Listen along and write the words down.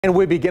And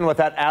we begin with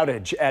that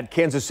outage at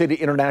Kansas City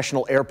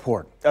International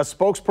Airport. A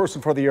spokesperson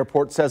for the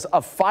airport says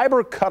a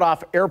fiber cut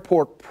off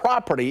airport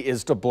property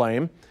is to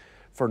blame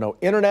for no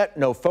internet,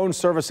 no phone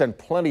service, and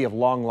plenty of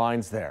long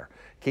lines there.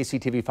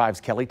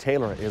 KCTV5's Kelly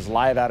Taylor is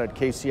live out at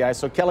KCI.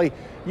 So Kelly,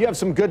 you have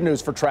some good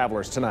news for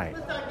travelers tonight.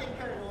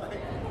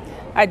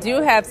 I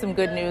do have some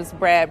good news,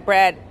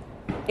 Brad.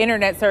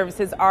 Internet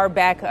services are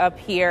back up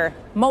here.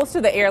 Most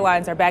of the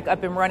airlines are back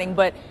up and running,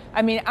 but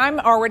I mean, I'm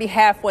already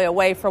halfway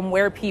away from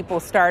where people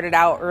started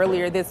out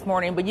earlier this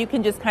morning, but you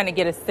can just kind of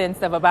get a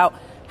sense of about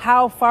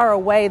how far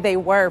away they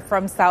were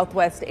from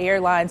Southwest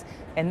Airlines,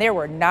 and there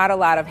were not a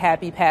lot of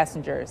happy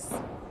passengers.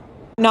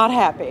 Not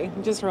happy,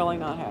 just really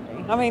not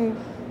happy. I mean,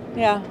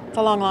 yeah, it's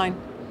a long line,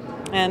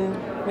 and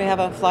we have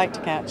a flight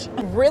to catch.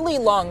 Really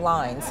long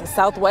lines.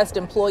 Southwest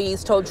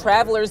employees told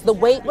travelers the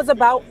wait was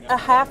about a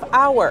half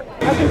hour.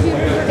 Our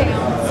computers are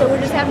down, so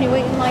we're just having to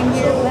wait in line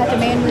here. We'll have to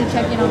manually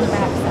check in on the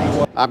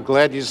backside. I'm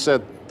glad you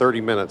said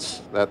 30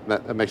 minutes.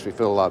 That makes me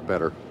feel a lot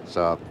better.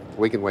 So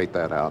we can wait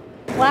that out.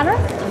 Ladder?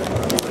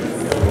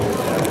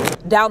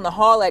 Down the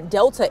hall at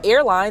Delta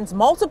Airlines,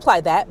 multiply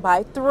that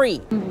by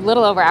 3. A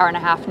little over an hour and a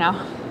half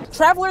now.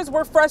 Travelers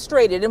were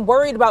frustrated and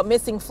worried about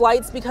missing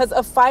flights because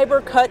a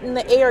fiber cut in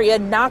the area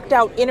knocked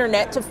out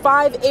internet to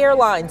 5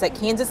 airlines at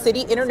Kansas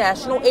City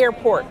International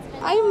Airport.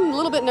 I'm a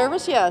little bit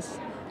nervous, yes,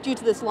 due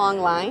to this long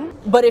line.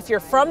 But if you're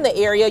from the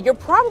area, you're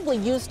probably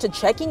used to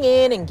checking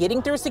in and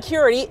getting through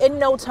security in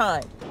no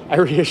time. I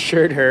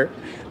reassured her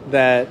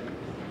that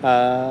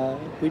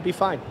we'd be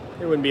fine.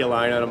 There wouldn't be a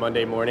line on a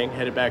Monday morning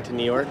headed back to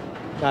New York.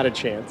 Not a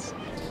chance.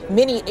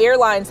 Many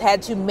airlines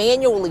had to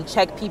manually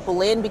check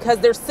people in because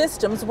their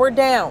systems were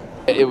down.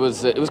 It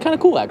was kind of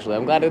cool, actually.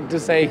 I'm glad to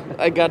say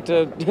I got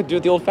to do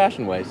it the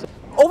old-fashioned way.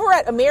 Over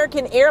at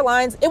American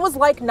Airlines, it was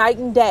like night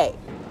and day.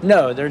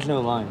 No, there's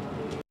no line.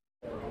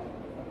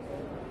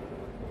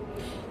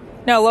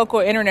 Now, a local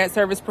internet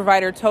service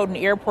provider told an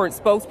airport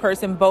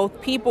spokesperson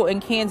both people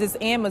in Kansas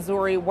and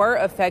Missouri were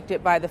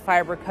affected by the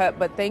fiber cut,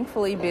 but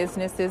thankfully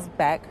business is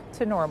back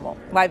to normal.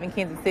 Live in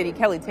Kansas City,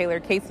 Kelly Taylor,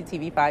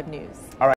 KCTV5 News. All right.